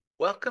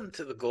Welcome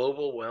to the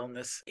Global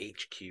Wellness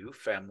HQ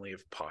family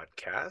of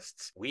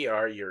podcasts. We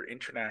are your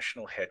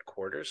international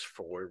headquarters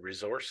for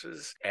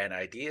resources and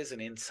ideas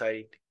and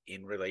insight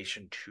in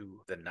relation to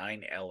the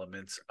 9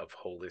 elements of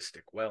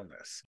holistic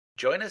wellness.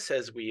 Join us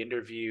as we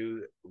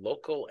interview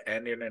local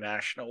and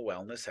international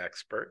wellness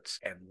experts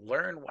and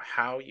learn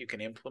how you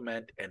can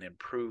implement and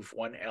improve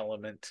one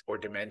element or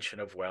dimension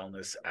of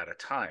wellness at a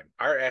time.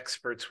 Our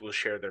experts will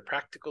share their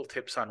practical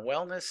tips on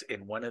wellness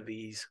in one of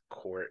these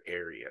core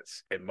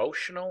areas: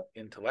 emotional,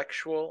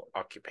 intellectual,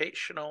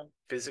 occupational,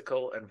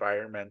 physical,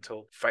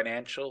 environmental,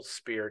 financial,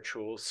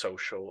 spiritual,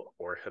 social,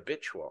 or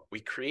habitual. We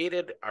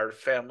created our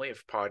family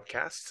of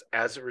podcasts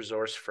as a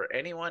resource for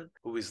anyone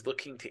who is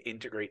looking to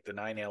integrate the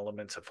 9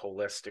 elements of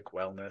holistic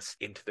wellness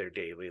into their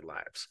daily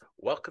lives.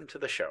 Welcome to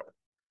the show.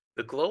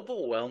 The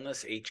Global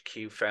Wellness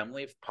HQ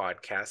family of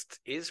podcasts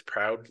is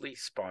proudly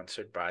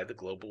sponsored by the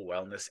Global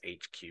Wellness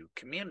HQ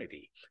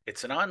community.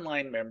 It's an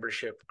online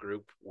membership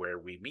group where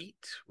we meet,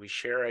 we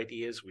share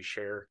ideas, we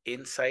share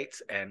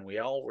insights, and we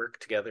all work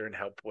together and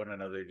help one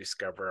another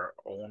discover our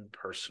own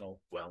personal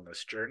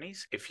wellness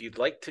journeys. If you'd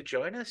like to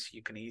join us,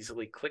 you can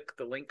easily click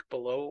the link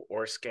below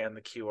or scan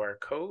the QR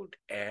code,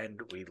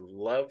 and we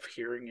love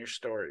hearing your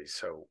stories,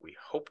 so we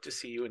hope to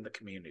see you in the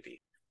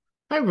community.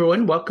 Hi,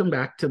 everyone. Welcome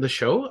back to the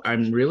show.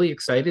 I'm really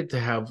excited to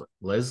have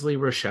Leslie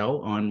Rochelle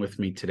on with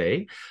me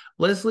today.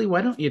 Leslie,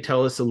 why don't you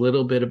tell us a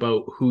little bit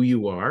about who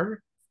you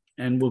are,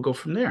 and we'll go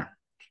from there.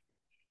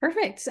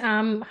 Perfect.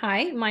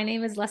 Hi, my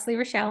name is Leslie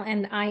Rochelle,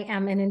 and I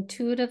am an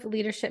intuitive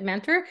leadership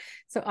mentor.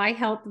 So I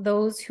help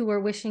those who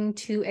are wishing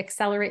to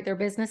accelerate their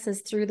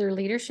businesses through their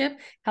leadership,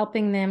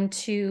 helping them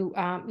to,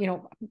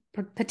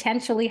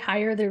 potentially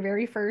hire their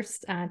very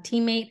first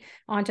teammate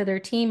onto their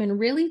team, and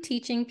really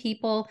teaching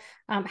people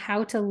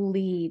how to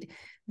lead.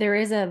 There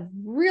is a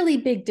really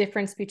big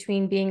difference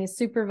between being a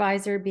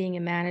supervisor, being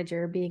a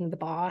manager, being the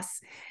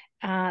boss.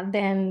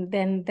 Than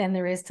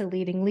there is to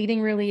leading.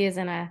 Leading really is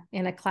in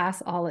a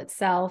class all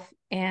itself,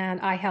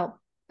 and I help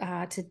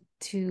to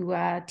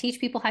teach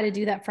people how to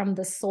do that from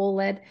the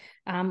soul-led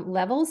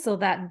level, so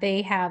that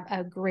they have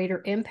a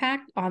greater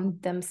impact on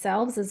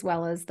themselves as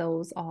well as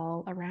those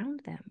all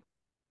around them.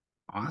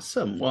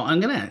 Awesome. Well, I'm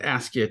going to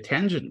ask you a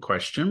tangent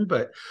question,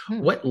 but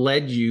what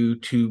led you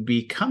to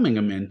becoming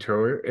a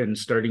mentor and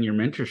starting your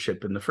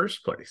mentorship in the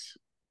first place?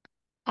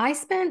 I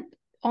spent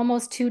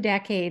almost 2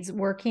 decades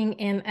working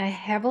in a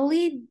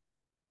heavily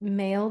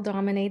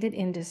male-dominated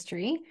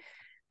industry.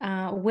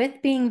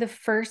 With being the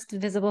first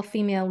visible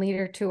female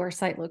leader to our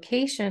site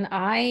location,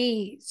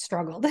 I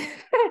struggled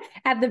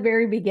at the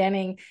very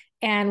beginning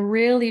and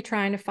really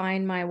trying to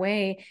find my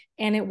way.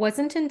 And it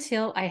wasn't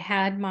until I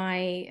had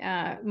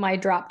my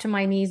drop to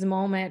my knees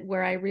moment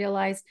where I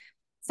realized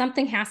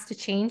something has to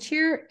change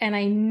here. And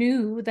I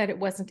knew that it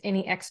wasn't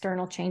any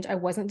external change. I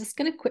wasn't just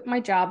going to quit my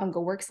job and go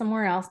work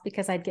somewhere else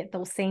because I'd get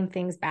those same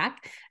things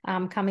back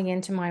coming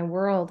into my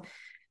world.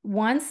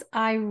 Once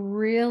I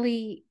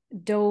really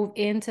dove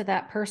into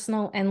that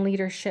personal and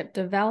leadership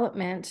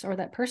development, or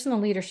that personal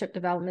leadership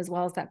development as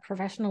well as that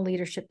professional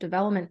leadership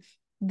development,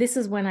 this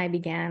is when I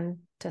began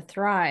to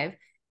thrive.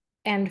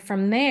 And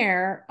from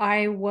there,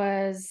 I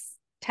was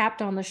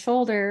tapped on the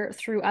shoulder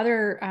through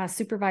other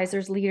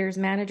supervisors, leaders,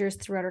 managers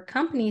throughout our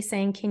company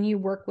saying, can you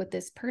work with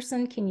this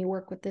person? Can you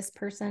work with this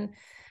person?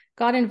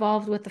 Got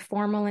involved with the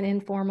formal and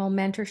informal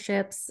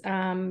mentorships,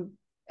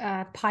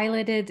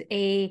 piloted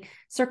a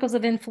circles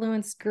of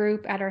influence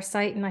group at our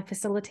site, and I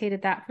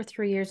facilitated that for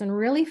 3 years and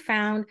really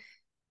found,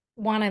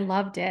 one, I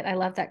loved it. I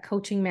love that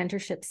coaching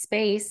mentorship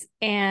space.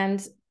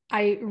 And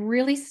I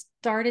really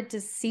started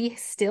to see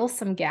still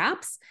some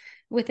gaps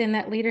within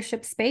that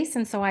leadership space.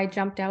 And so I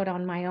jumped out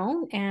on my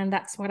own, and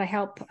that's what I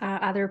help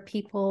other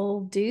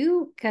people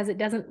do, because it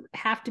doesn't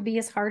have to be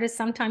as hard as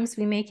sometimes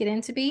we make it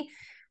into be,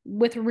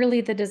 with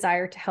really the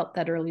desire to help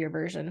that earlier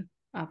version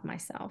of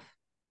myself.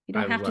 You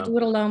don't have to do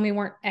it alone. We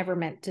weren't ever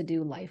meant to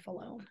do life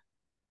alone.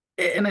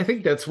 And I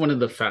think that's one of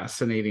the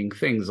fascinating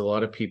things. A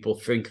lot of people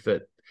think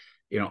that,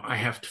 I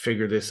have to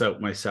figure this out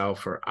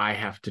myself, or I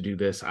have to do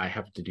this, I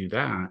have to do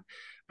that.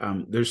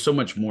 There's so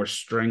much more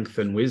strength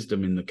and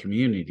wisdom in the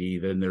community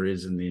than there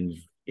is in the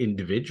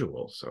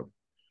individual. So,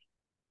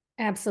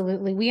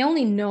 absolutely. We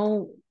only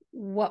know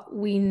what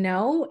we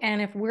know. And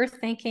if we're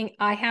thinking,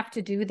 I have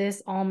to do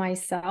this all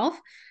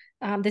myself,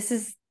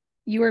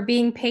 you are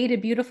being paid a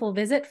beautiful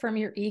visit from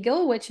your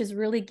ego, which is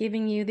really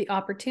giving you the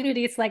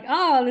opportunity. It's like,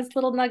 oh, this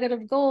little nugget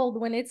of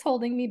gold, when it's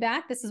holding me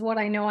back, this is what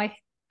I know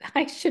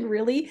I should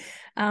really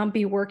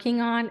be working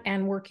on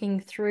and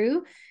working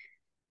through.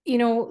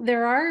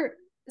 There are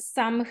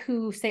some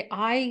who say,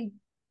 I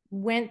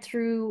went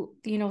through,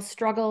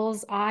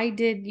 struggles. I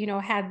did,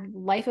 had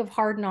life of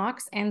hard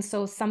knocks. And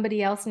so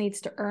somebody else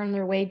needs to earn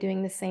their way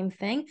doing the same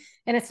thing.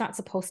 And it's not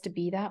supposed to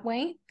be that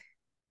way.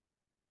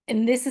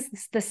 And this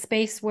is the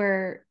space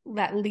where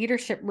that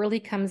leadership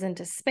really comes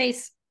into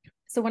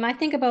So when I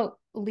think about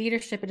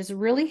leadership, it is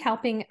really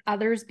helping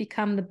others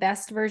become the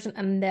best version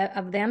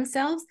of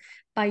themselves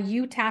by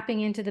you tapping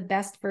into the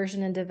best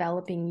version and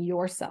developing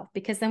yourself,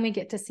 because then we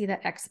get to see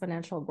that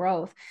exponential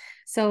growth.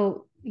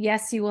 So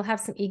yes, you will have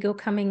some ego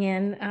coming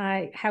in.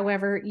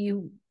 However,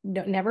 you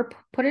never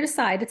put it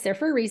aside. It's there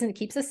for a reason. It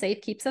keeps us safe,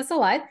 keeps us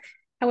alive.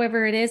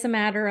 However, it is a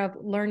matter of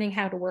learning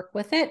how to work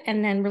with it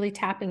and then really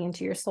tapping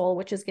into your soul,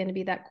 which is going to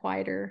be that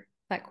quieter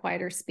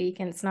speak.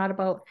 And it's not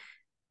about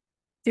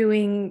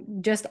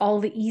doing just all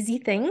the easy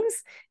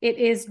things. It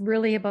is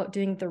really about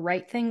doing the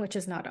right thing, which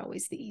is not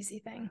always the easy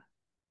thing.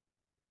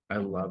 I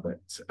love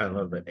it. I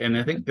love it. And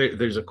I think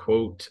there's a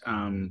quote,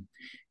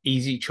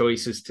 easy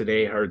choices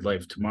today, hard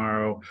life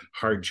tomorrow,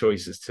 hard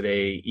choices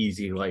today,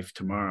 easy life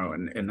tomorrow.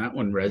 And that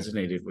one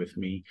resonated with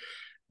me.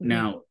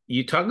 Now,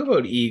 you talk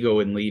about ego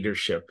and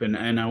leadership,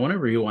 and I want to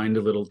rewind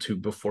a little too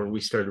before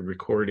we started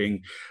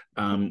recording.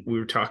 We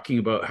were talking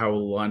about how a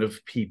lot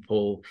of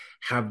people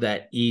have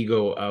that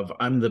ego of,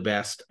 I'm the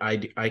best, I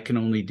can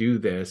only do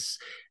this.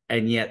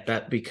 And yet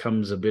that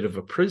becomes a bit of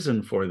a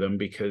prison for them,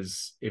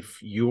 because if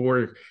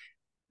you're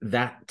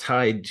that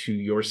tied to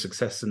your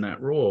success in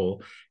that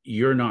role,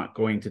 you're not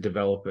going to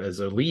develop as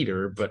a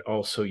leader, but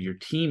also your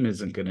team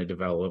isn't going to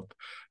develop.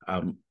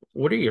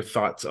 What are your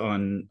thoughts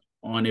on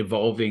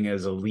evolving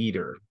as a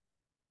leader?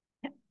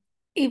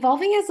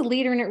 Evolving as a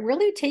leader, and it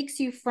really takes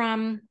you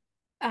from,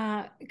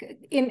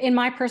 in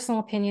my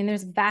personal opinion,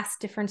 there's vast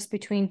difference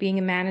between being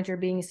a manager,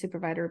 being a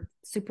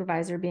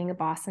supervisor, being a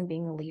boss, and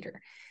being a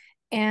leader.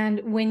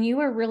 And when you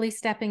are really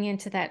stepping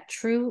into that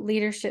true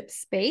leadership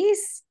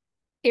space,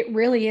 it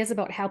really is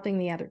about helping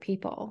the other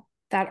people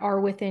that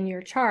are within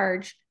your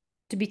charge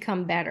to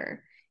become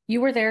better. You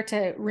were there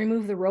to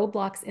remove the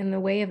roadblocks in the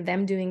way of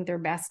them doing their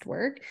best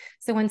work.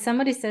 So when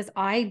somebody says,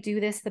 I do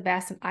this the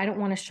best and I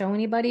don't want to show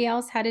anybody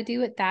else how to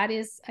do it, that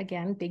is,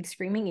 again, big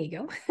screaming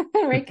ego,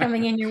 right?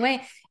 Coming in your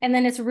way. And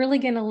then it's really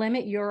going to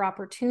limit your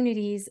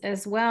opportunities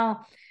as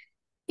well.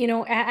 You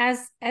know,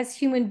 as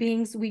human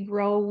beings, we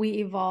grow, we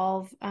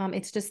evolve.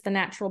 It's just the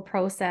natural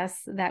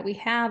process that we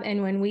have.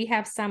 And when we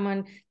have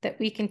someone that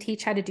we can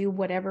teach how to do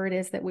whatever it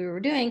is that we were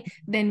doing,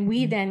 then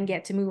we then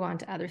get to move on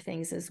to other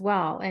things as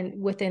well.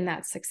 And within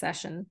that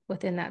succession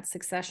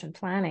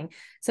planning.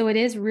 So it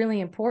is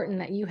really important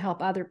that you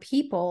help other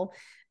people,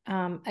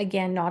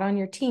 again, not on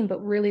your team,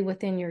 but really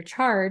within your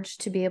charge,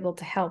 to be able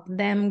to help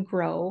them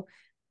grow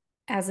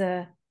as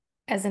an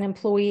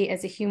employee,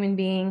 as a human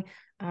being,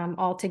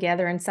 all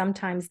together. And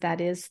sometimes that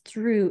is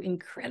through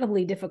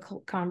incredibly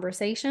difficult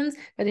conversations,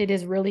 but it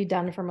is really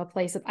done from a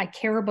place of, I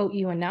care about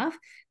you enough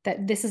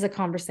that this is a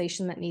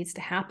conversation that needs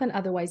to happen.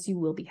 Otherwise you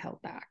will be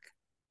held back.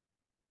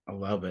 I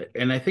love it.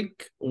 And I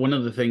think one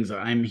of the things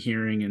I'm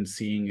hearing and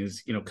seeing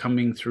is, you know,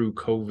 coming through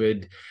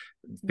COVID,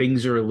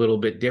 things are a little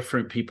bit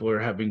different. People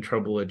are having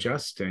trouble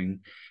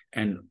adjusting.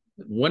 And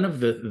one of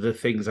the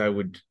things I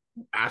would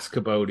ask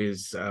about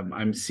is,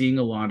 I'm seeing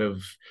a lot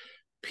of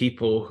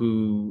people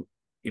who,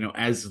 you know,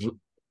 as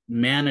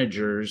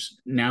managers,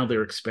 now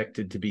they're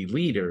expected to be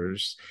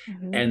leaders.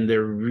 And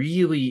they're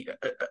really,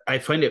 I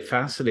find it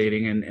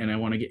fascinating, and I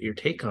want to get your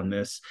take on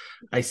this.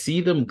 I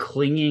see them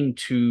clinging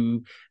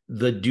to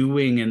the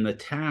doing and the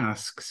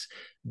tasks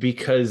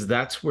because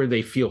that's where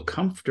they feel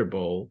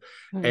comfortable.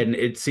 And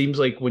it seems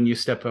like when you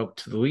step up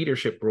to the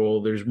leadership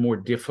role, there's more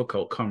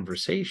difficult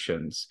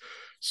conversations.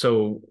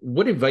 So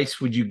what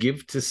advice would you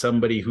give to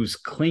somebody who's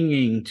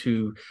clinging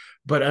to,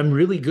 but I'm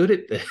really good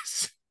at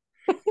this?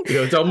 You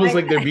know, it's almost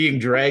like they're being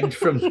dragged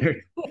from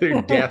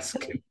their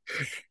desk.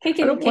 I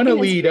don't want to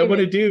lead. I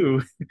want to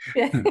do.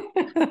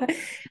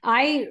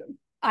 I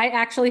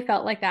actually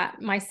felt like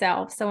that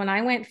myself. So when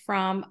I went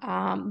from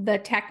the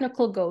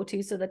technical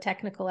go-to, so the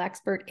technical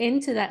expert,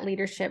 into that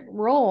leadership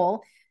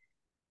role,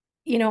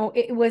 you know,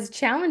 it was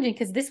challenging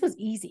because this was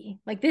easy.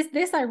 Like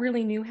this I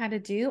really knew how to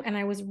do. And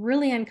I was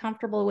really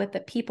uncomfortable with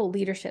the people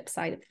leadership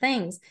side of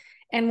things.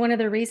 And one of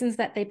the reasons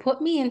that they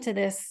put me into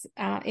this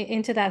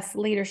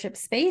leadership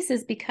space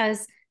is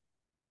because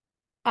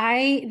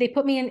they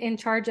put me in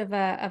charge of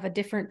a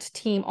different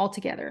team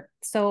altogether.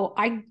 So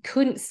I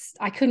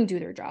couldn't do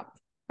their job,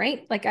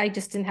 right? Like I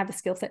just didn't have the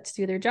skill set to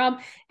do their job.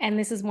 And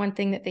this is one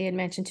thing that they had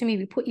mentioned to me.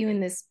 We put you in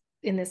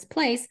this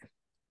place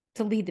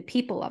to lead the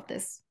people of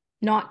this,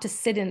 not to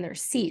sit in their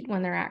seat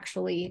when they're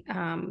actually,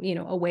 you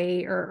know,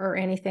 away or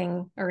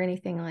anything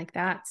like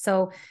that.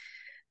 So,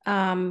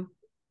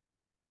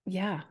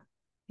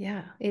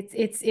 yeah, it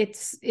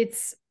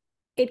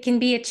can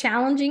be a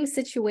challenging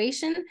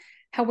situation.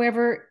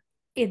 However,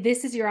 if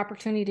this is your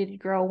opportunity to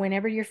grow,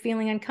 whenever you're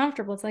feeling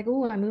uncomfortable, it's like,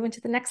 oh, I'm moving to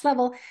the next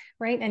level,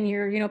 right? And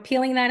you're, you know,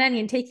 peeling that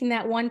onion, taking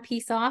that one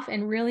piece off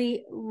and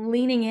really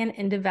leaning in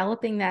and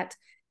developing that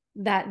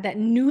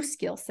new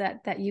skill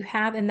set that you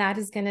have. And that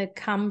is going to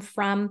come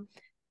from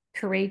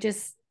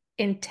courageous,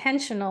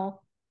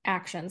 intentional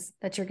actions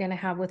that you're going to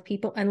have with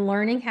people, and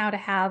learning how to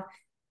have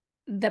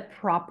the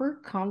proper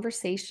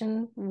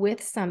conversation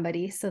with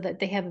somebody so that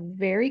they have a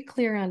very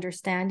clear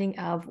understanding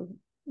of,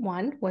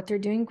 one, what they're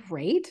doing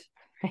great,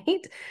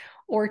 right?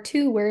 Or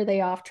two, where are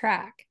they off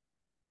track?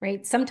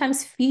 right?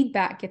 Sometimes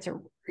feedback gets a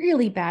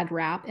really bad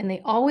rap, and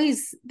they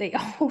always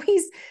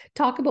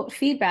talk about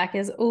feedback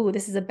as, oh,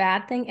 this is a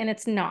bad thing. And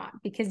it's not,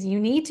 because you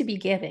need to be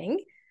giving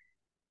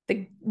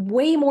the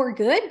way more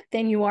good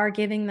than you are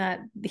giving that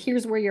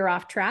here's where you're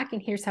off track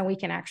and here's how we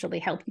can actually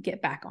help you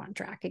get back on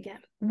track again,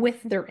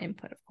 with their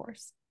input, of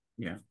course.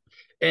 Yeah.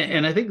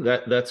 And I think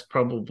that that's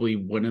probably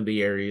one of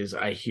the areas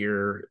I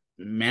hear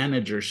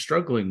managers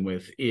struggling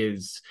with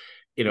is,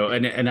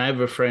 and I have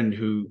a friend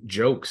who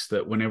jokes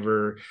that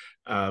whenever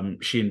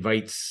she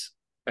invites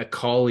a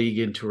colleague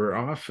into her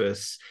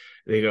office,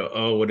 they go,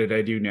 "Oh, what did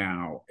I do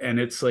now?" And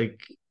it's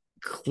like,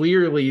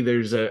 clearly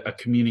there's a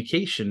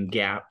communication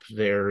gap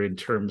there in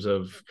terms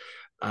of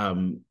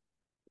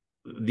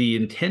the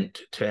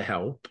intent to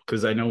help,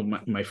 because I know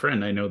my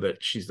friend, I know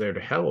that she's there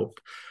to help,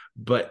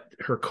 but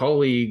her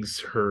colleagues,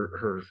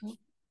 her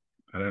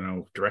I don't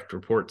know, direct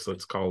reports,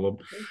 let's call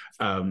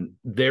them,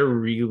 they're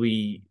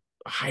really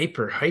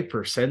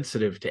hyper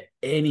sensitive to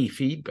any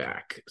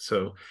feedback.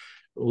 So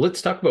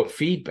let's talk about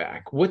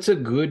feedback. What's a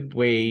good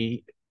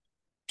way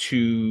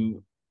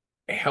to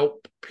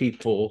help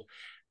people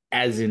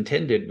as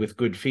intended with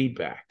good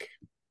feedback?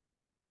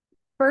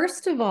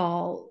 First of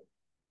all,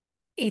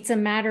 it's a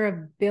matter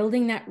of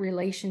building that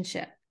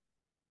relationship.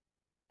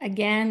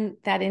 Again,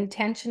 that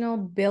intentional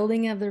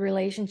building of the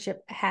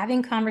relationship,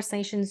 having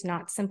conversations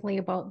not simply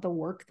about the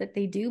work that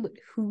they do, but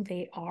who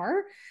they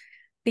are,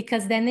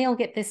 because then they'll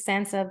get this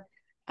sense of,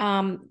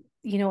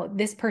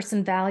 this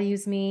person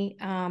values me,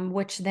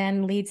 which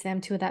then leads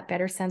them to that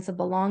better sense of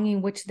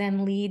belonging, which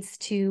then leads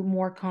to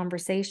more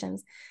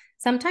conversations.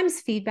 Sometimes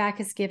feedback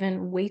is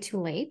given way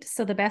too late.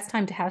 So the best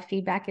time to have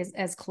feedback is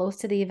as close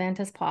to the event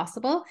as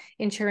possible,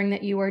 ensuring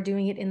that you are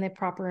doing it in the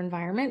proper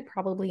environment,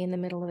 probably in the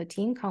middle of a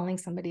team. Calling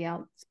somebody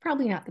out is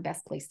probably not the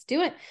best place to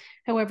do it.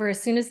 However, as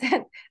soon as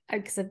that,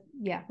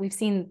 we've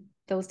seen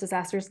those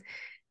disasters.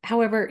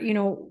 However,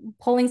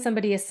 pulling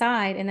somebody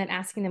aside and then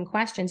asking them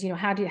questions,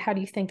 how do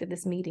you think that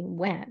this meeting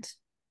went,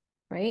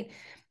 right?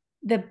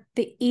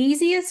 The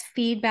easiest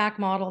feedback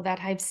model that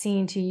I've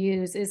seen to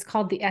use is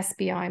called the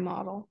SBI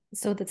model.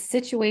 So the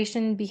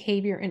situation,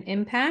 behavior, and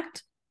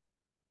impact.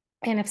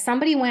 And if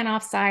somebody went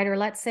offside, or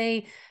let's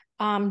say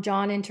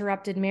John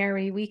interrupted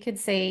Mary, we could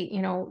say,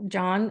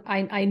 John,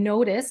 I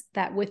noticed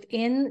that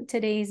within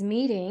today's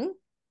meeting,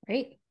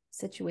 right,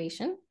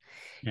 situation,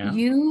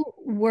 you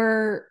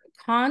were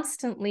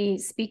constantly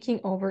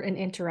speaking over and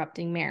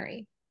interrupting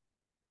Mary,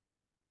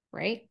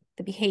 right?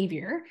 The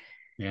behavior.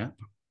 Yeah.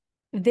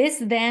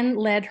 This then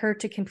led her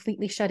to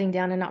completely shutting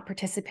down and not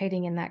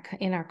participating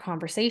in our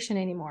conversation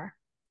anymore.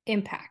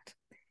 Impact.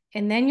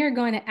 And then you're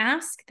going to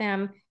ask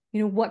them,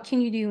 what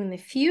can you do in the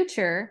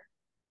future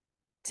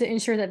to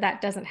ensure that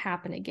that doesn't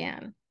happen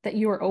again? That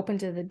you are open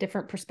to the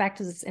different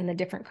perspectives and the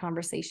different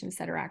conversations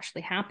that are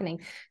actually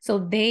happening.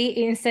 So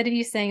instead of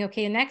you saying,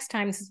 okay, next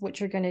time this is what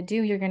you're going to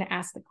do, you're going to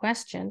ask the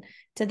question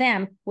to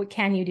them, what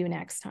can you do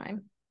next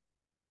time?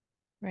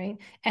 Right.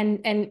 And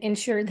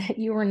ensure that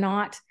you are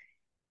not,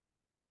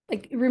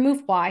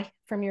 remove why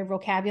from your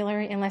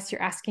vocabulary unless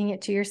you're asking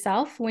it to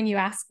yourself. When you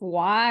ask,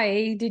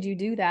 why did you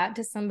do that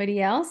to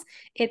somebody else?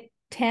 It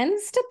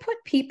tends to put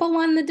people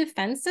on the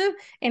defensive,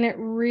 and it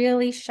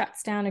really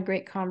shuts down a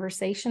great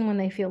conversation when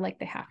they feel like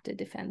they have to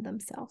defend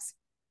themselves.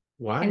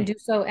 Why? And do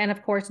so, and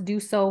of course, do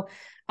so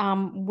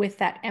with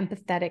that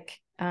empathetic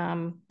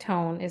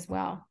tone as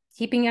well.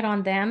 Keeping it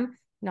on them,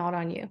 not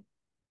on you.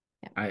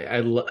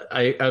 Yeah.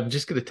 I'm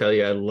just going to tell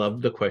you, I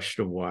love the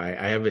question of why.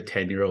 I have a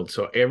 10-year-old,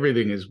 so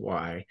everything is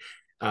why.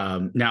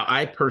 Now,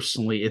 I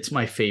personally, it's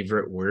my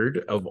favorite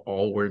word of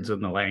all words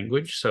in the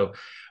language. So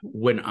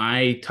when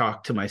I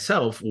talk to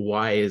myself,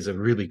 why is a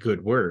really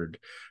good word.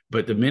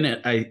 But the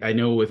minute I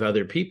know with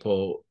other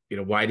people,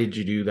 why did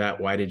you do that?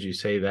 Why did you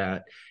say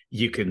that?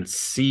 You can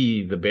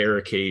see the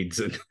barricades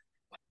and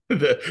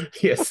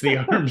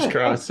the arms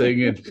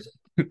crossing and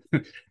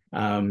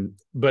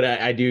but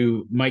I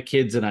do, my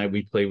kids and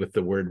we play with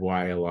the word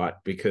why a lot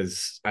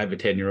because I have a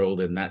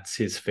 10-year-old and that's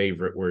his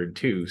favorite word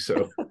too.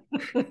 So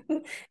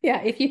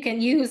yeah, if you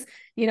can use,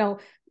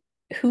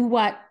 who,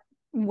 what,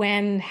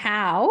 when,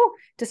 how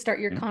to start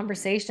your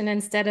conversation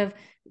instead of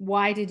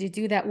why did you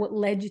do that? What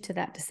led you to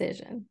that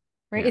decision?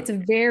 Right. Yeah. It's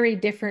a very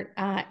different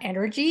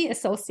energy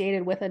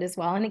associated with it as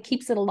well. And it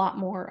keeps it a lot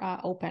more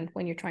open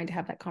when you're trying to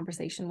have that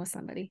conversation with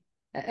somebody.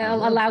 It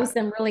allows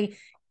them really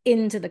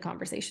into the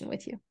conversation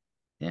with you.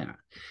 Yeah.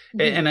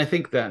 And I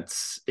think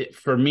that's it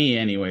for me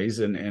anyways.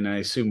 And I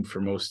assume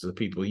for most of the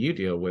people you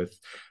deal with,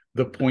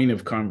 the point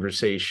of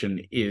conversation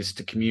is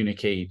to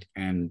communicate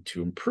and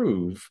to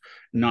improve,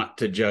 not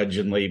to judge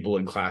and label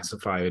and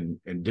classify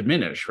and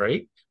diminish,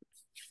 right?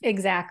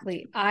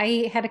 Exactly.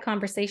 I had a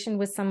conversation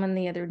with someone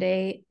the other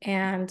day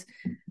and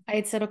I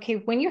had said, okay,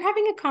 when you're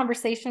having a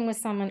conversation with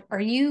someone, are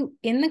you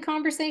in the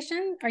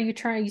conversation? Are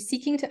you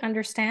seeking to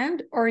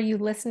understand, or are you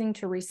listening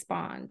to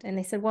respond? And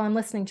they said, well, I'm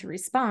listening to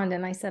respond.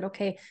 And I said,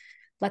 okay,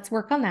 let's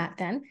work on that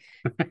then.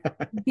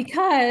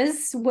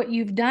 Because what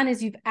you've done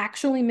is you've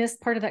actually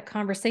missed part of that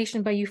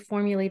conversation by you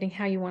formulating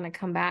how you want to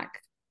come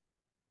back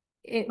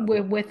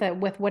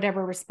with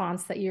whatever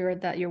response that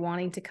you're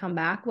wanting to come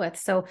back with.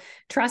 So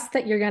trust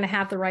that you're going to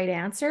have the right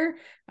answer,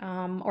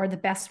 or the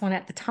best one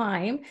at the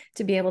time,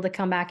 to be able to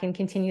come back and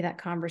continue that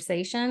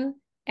conversation,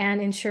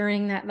 and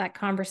ensuring that that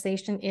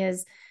conversation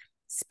is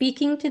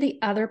speaking to the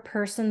other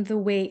person the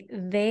way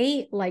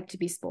they like to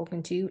be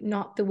spoken to,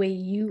 not the way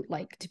you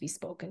like to be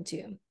spoken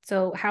to.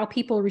 So how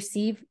people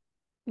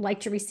like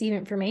to receive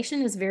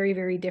information is very,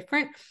 very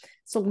different.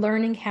 So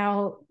learning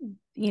how,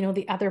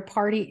 the other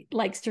party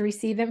likes to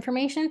receive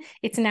information,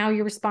 it's now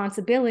your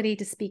responsibility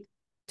to speak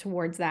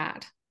towards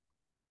that.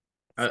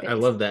 I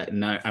love that.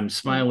 And I'm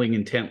smiling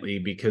intently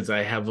because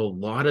I have a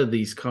lot of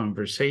these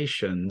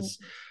conversations.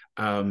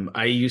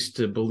 I used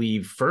to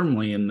believe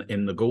firmly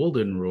in the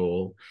golden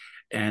rule,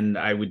 and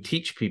I would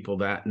teach people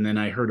that. And then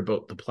I heard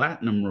about the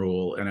platinum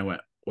rule and I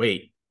went,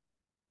 wait,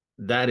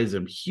 that is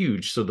a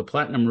huge. So the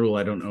platinum rule,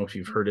 I don't know if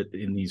you've heard it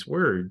in these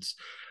words.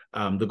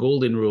 The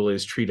golden rule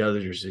is treat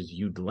others as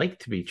you'd like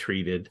to be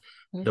treated.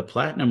 The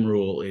platinum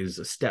rule is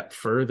a step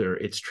further.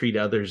 It's treat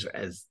others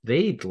as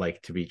they'd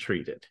like to be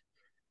treated.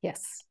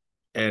 Yes.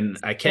 And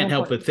I can't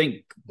help but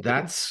think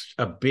that's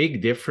a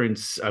big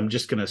difference. I'm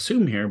just going to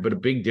assume here, but a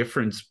big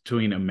difference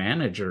between a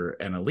manager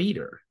and a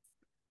leader.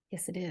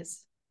 Yes, it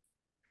is.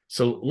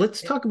 So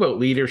let's talk about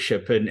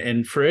leadership.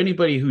 And for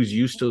anybody who's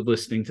used to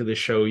listening to the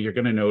show, you're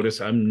going to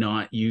notice I'm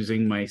not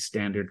using my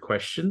standard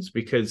questions,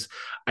 because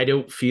I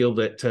don't feel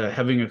that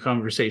having a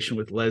conversation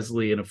with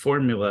Leslie in a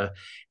formula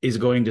is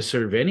going to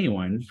serve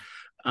anyone.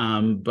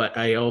 But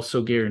I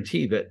also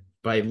guarantee that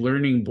by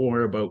learning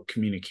more about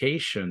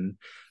communication,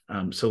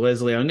 so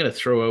Leslie, I'm going to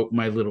throw out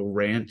my little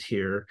rant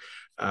here.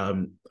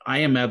 I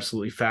am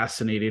absolutely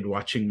fascinated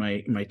watching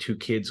my two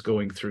kids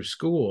going through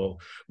school.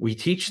 We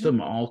teach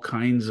them all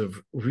kinds of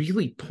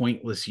really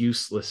pointless,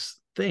 useless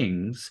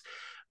things,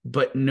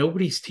 but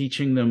nobody's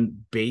teaching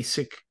them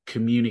basic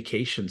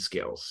communication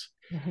skills.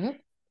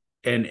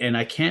 And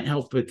I can't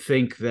help but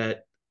think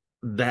that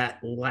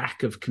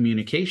lack of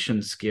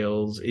communication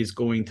skills is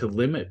going to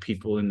limit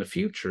people in the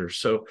future.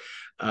 So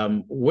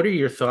what are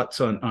your thoughts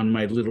on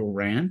my little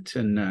rant?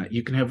 And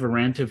you can have a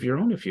rant of your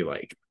own if you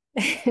like.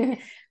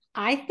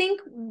 I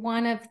think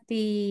one of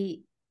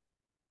the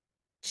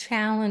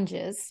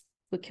challenges,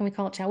 can we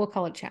call it challenge? We'll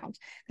call it challenge.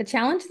 The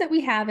challenge that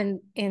we have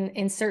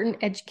in certain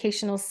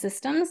educational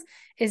systems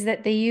is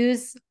that they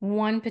use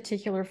one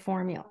particular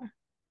formula,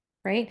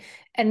 right?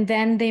 And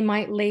then they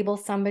might label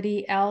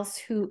somebody else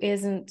who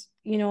isn't,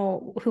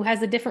 who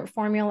has a different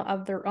formula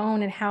of their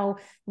own and how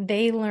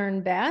they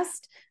learn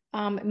best.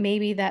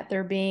 Maybe that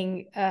they're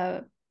being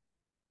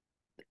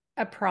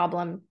a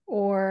problem,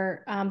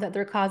 or that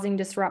they're causing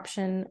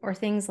disruption or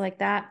things like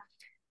that.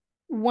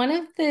 One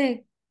of the,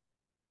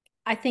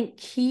 I think,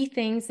 key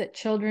things that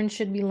children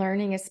should be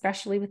learning,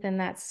 especially within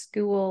that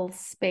school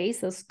space,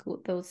 those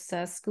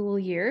school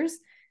years,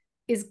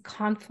 is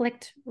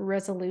conflict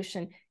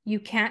resolution. You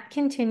can't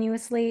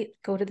continuously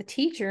go to the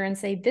teacher and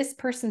say, this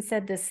person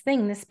said this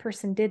thing, this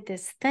person did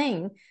this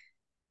thing.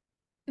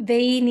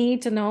 They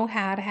need to know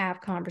how to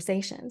have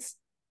conversations,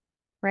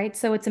 right?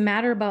 So it's a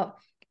matter about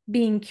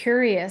being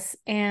curious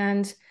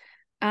and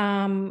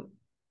asking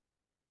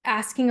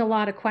a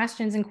lot of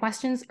questions, and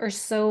questions are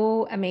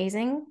so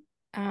amazing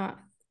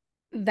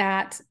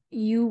that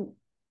it's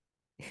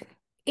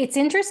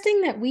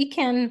interesting that we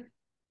can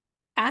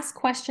ask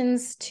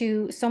questions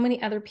to so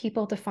many other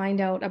people to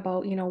find out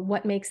about,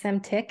 what makes them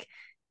tick.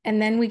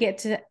 And then we get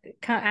to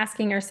kind of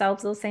asking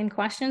ourselves those same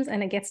questions,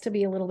 and it gets to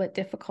be a little bit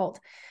difficult.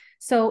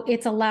 So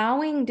it's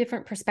allowing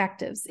different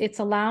perspectives. It's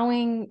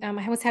allowing,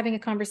 I was having a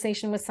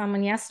conversation with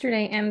someone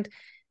yesterday, and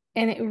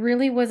it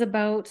really was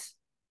about,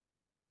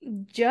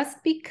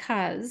 just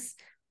because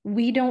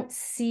we don't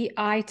see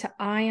eye to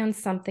eye on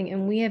something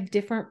and we have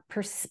different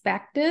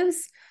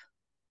perspectives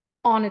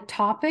on a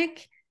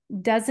topic,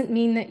 doesn't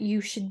mean that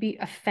you should be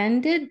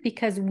offended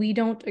because we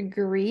don't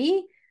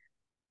agree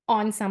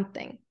on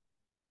something.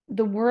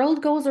 The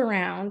world goes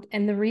around,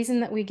 and the reason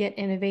that we get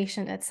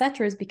innovation,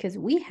 etc., is because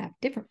we have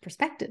different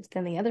perspectives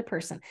than the other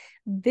person.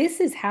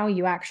 This is how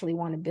you actually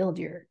want to build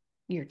your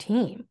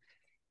team.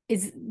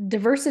 Is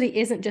diversity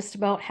isn't just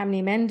about how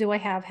many men do I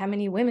have, how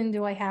many women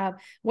do I have,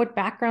 what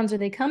backgrounds are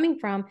they coming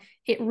from.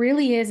 It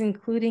really is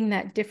including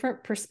that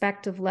different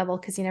perspective level,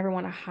 because you never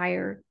want to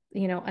hire,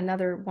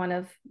 another one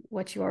of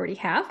what you already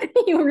have.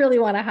 You really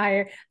want to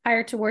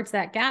hire towards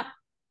that gap.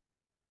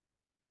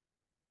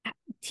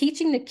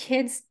 Teaching the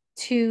kids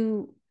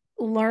to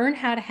learn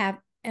how to have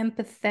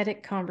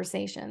empathetic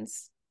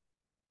conversations,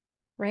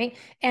 right?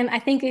 And I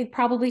think it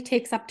probably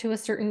takes up to a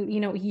certain,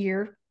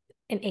 year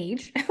and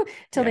age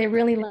till they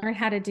really learn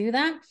how to do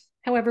that.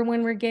 However,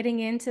 when we're getting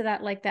into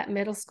that, like that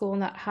middle school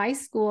and that high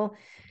school,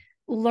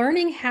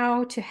 learning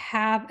how to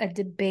have a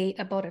debate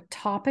about a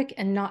topic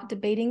and not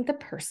debating the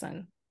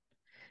person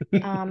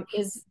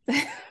is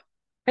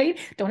right.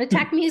 Don't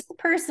attack me as the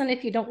person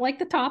if you don't like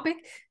the topic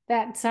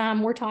that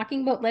we're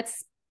talking about.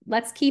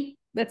 Let's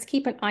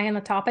keep an eye on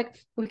the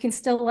topic. We can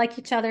still like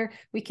each other.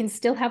 We can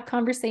still have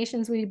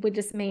conversations. We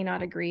just may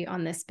not agree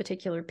on this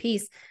particular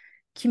piece.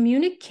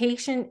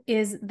 communication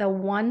is the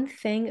one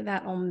thing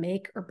that will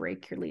make or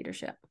break your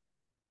leadership.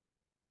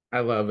 I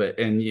love it.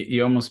 And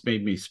you almost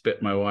made me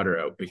spit my water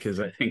out, because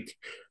I think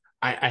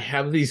I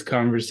have these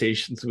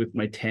conversations with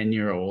my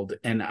 10-year-old,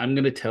 and I'm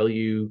going to tell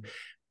you,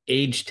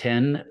 age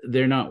 10,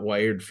 they're not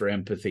wired for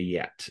empathy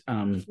yet.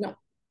 No.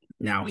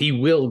 Now he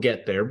will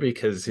get there,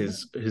 because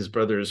his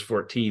brother is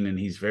 14 and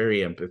he's very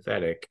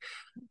empathetic.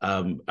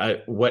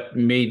 What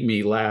made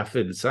me laugh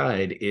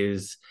inside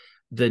is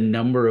the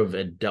number of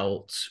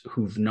adults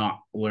who've not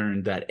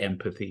learned that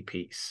empathy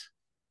piece.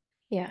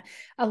 Yeah.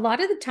 A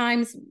lot of the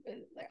times,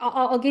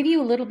 I'll give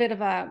you a little bit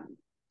of a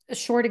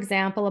short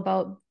example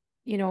about,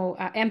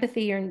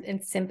 empathy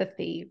and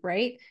sympathy,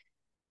 right?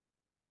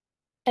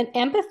 An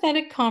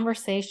empathetic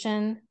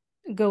conversation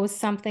goes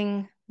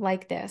something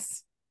like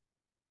this.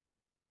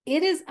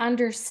 It is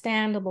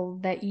understandable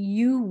that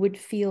you would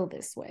feel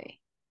this way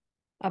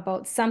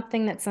about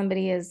something that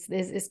somebody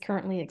is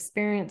currently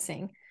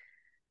experiencing,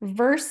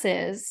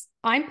 versus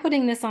I'm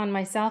putting this on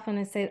myself and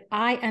I say,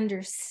 I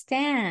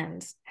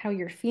understand how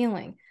you're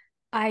feeling.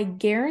 I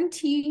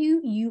guarantee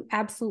you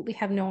absolutely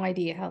have no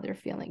idea how they're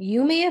feeling.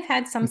 You may have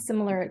had some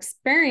similar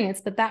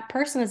experience, but that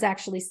person is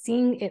actually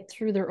seeing it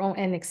through their own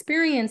and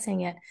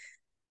experiencing it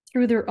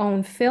through their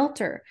own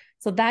filter.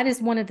 So that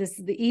is one of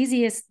the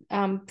easiest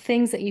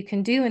things that you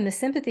can do. And the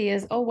sympathy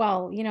is, oh,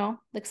 well,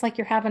 looks like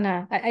you're having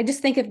I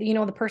just think of,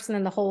 the person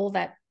in the hole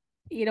that,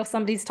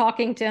 somebody's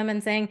talking to him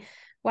and saying,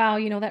 wow,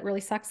 that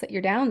really sucks that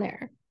you're down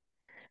there.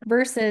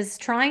 Versus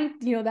trying,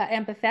 that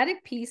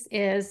empathetic piece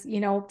is,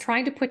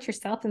 trying to put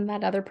yourself in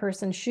that other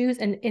person's shoes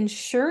and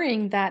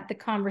ensuring that the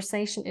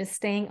conversation is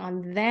staying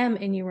on them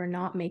and you are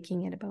not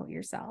making it about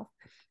yourself.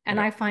 And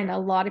I find a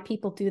lot of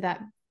people do that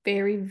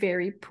very,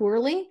 very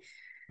poorly.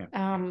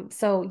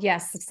 So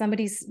yes, if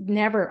somebody's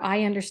never,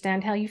 I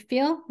understand how you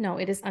feel. No,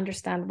 it is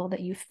understandable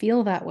that you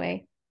feel that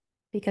way,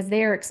 because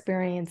they are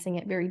experiencing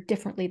it very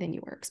differently than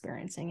you are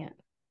experiencing it.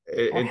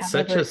 It's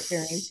such a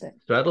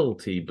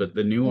subtlety, but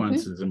the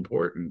nuance is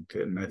important.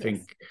 And I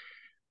think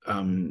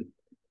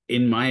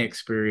in my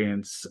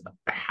experience,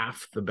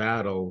 half the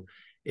battle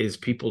is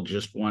people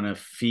just want to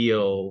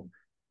feel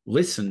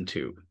listened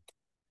to.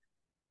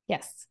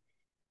 Yes.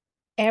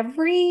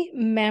 Every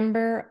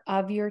member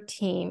of your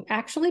team,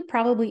 actually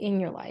probably in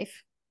your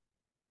life,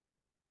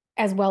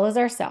 as well as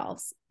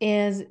ourselves,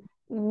 is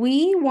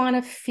we want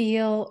to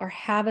feel or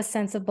have a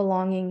sense of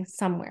belonging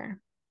somewhere.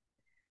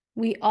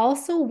 We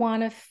also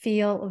want to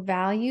feel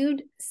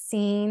valued,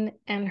 seen,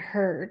 and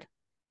heard.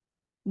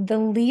 The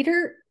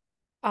leader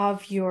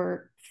of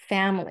your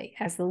family,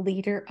 as the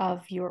leader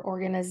of your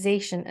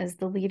organization, as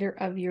the leader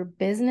of your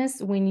business,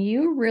 when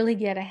you really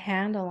get a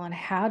handle on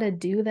how to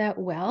do that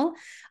well,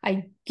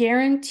 I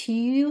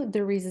guarantee you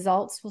the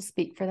results will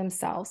speak for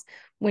themselves.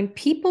 When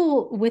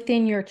people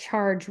within your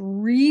charge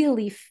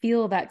really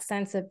feel that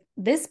sense of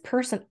this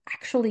person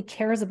actually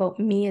cares about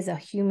me as a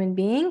human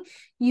being,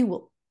 you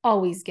will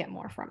always get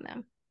more from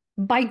them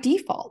by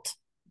default.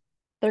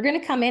 They're going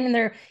to come in and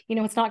they're,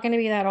 it's not going to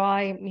be that, oh,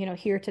 I,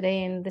 here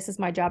today and this is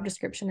my job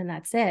description and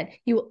that's it.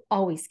 You will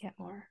always get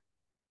more.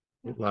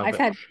 I've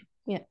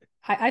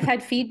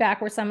had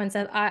feedback where someone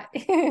said,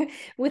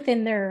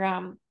 within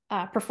their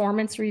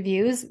performance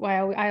reviews,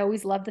 well, I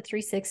always love the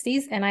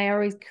 360s, and I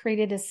always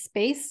created a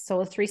space.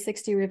 So a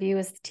 360 review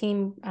is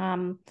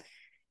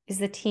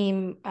the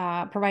team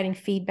providing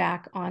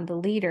feedback on the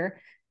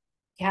leader.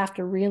 You have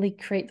to really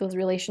create those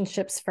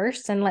relationships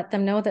first and let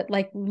them know that,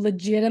 like,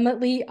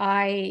 legitimately,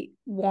 I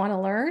want to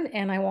learn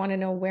and I want to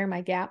know where my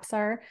gaps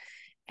are.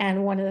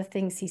 And one of the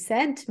things he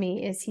said to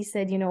me is, he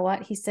said, you know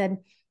what? He said,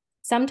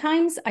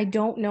 sometimes I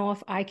don't know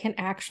if I can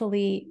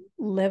actually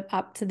live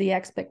up to the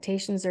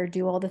expectations or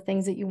do all the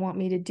things that you want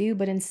me to do,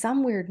 but in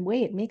some weird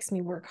way, it makes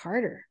me work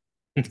harder.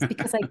 It's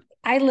because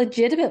I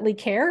legitimately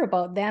care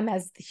about them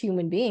as the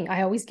human being.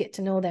 I always get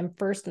to know them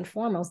first and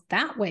foremost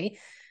that way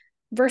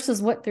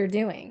versus what they're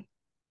doing.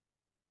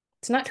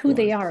 It's not who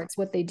they are, it's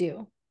what they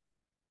do.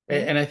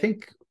 Right? And I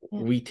think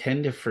we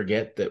tend to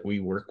forget that we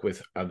work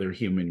with other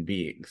human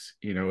beings.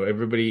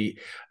 Everybody,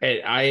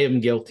 I am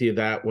guilty of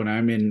that. When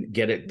I'm in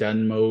get it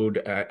done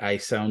mode, I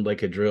sound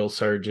like a drill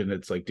sergeant.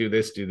 It's like, do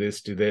this, do this,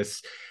 do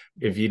this.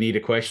 If you need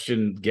a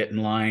question, get in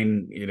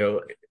line,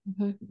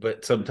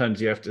 but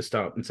sometimes you have to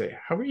stop and say,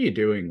 how are you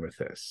doing with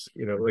this?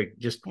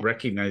 Just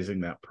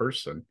recognizing that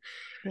person.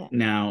 Yeah.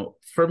 Now,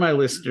 for my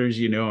listeners,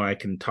 I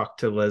can talk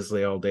to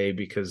Leslie all day,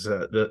 because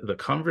the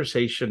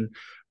conversation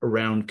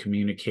around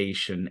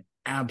communication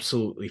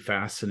absolutely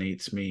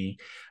fascinates me.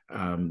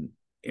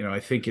 I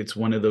think it's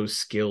one of those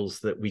skills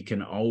that we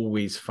can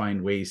always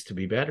find ways to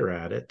be better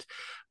at it.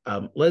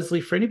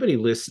 Leslie, for anybody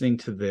listening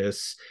to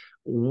this,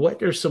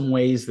 what are some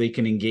ways they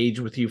can engage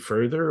with you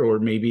further, or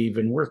maybe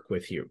even work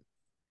with you?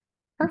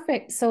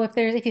 Perfect. So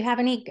if you have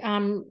any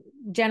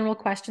general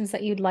questions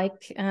that you'd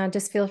like,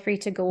 just feel free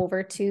to go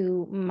over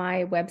to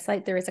my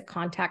website. There is a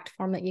contact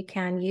form that you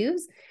can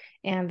use,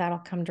 and that'll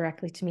come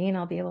directly to me, and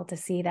I'll be able to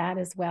see that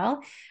as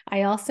well.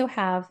 I also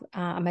have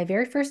my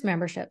very first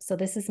membership. So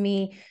this is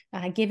me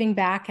giving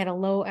back at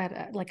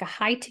a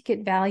high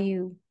ticket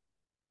value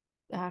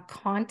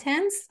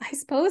contents, I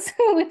suppose,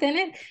 within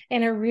it,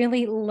 and a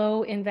really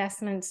low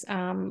investment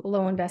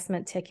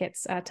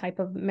tickets type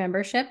of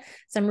membership.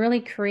 So I'm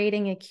really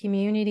creating a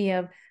community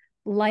of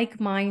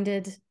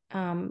like-minded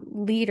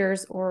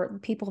leaders or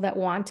people that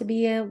want to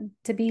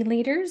be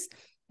leaders,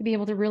 to be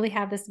able to really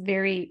have this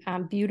very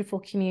beautiful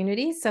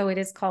community. So it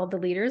is called the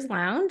Leaders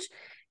Lounge,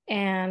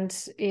 and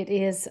it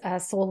is a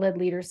soul-led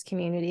leaders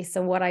community.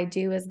 So what I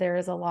do is there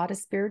is a lot of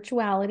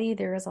spirituality,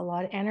 there is a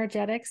lot of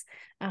energetics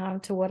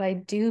to what I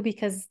do,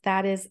 because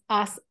that is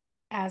us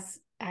as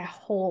a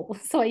whole.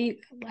 So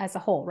as a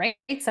whole, right?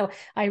 So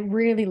I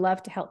really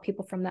love to help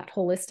people from that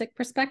holistic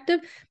perspective,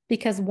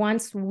 because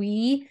once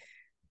we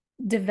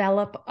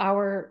develop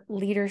our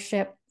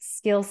leadership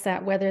skill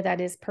set, whether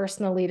that is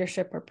personal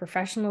leadership or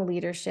professional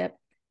leadership,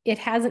 it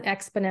has an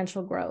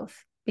exponential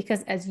growth,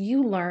 because as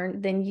you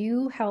learn, then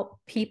you help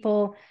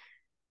people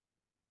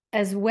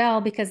as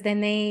well, because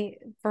then they,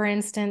 for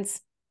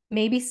instance,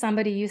 maybe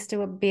somebody used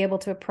to be able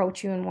to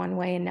approach you in one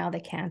way and now they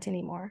can't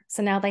anymore.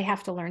 So now they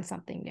have to learn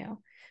something new,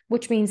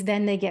 which means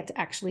then they get to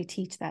actually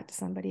teach that to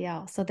somebody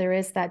else. So there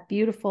is that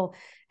beautiful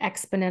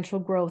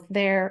exponential growth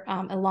there,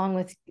 along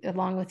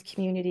with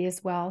community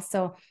as well.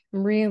 So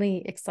I'm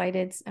really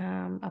excited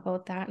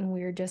about that, and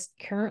we're just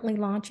currently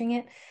launching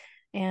it.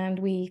 And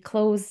we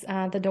close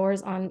the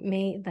doors on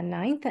May the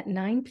 9th at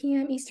 9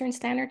 p.m. Eastern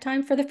Standard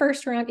Time for the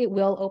first round. It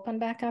will open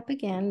back up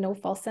again, no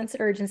false sense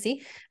of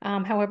urgency.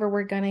 However,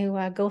 we're going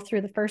to go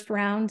through the first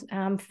round,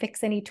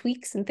 fix any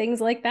tweaks and things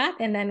like that,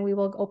 and then we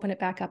will open it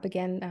back up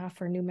again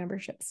for new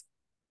memberships.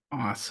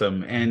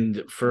 Awesome.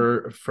 And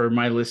for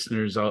my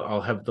listeners,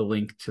 I'll have the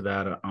link to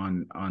that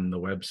on the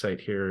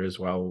website here as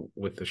well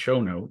with the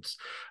show notes.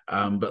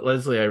 But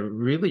Leslie, I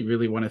really,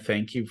 really want to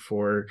thank you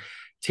for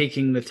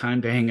taking the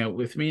time to hang out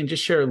with me and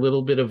just share a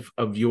little bit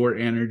of your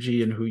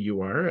energy and who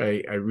you are.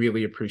 I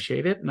really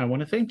appreciate it, and I want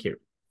to thank you.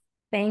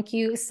 Thank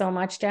you so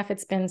much, Jeff.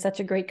 It's been such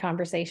a great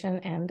conversation,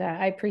 and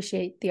I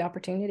appreciate the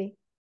opportunity.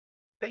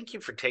 Thank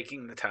you for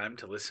taking the time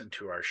to listen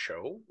to our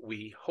show.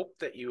 We hope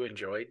that you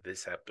enjoyed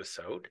this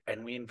episode,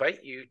 and we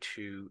invite you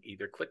to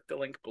either click the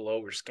link below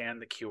or scan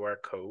the QR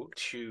code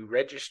to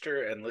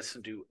register and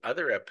listen to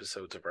other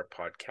episodes of our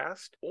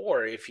podcast.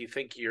 Or if you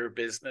think your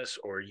business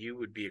or you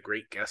would be a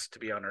great guest to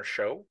be on our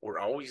show, we're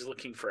always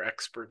looking for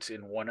experts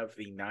in one of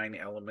the 9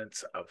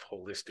 elements of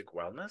holistic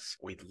wellness.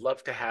 We'd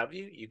love to have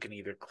you. You can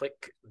either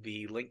click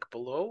the link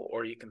below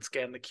or you can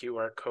scan the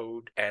QR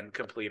code and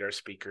complete our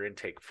speaker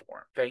intake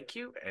form. Thank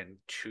you, and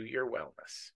to your wellness.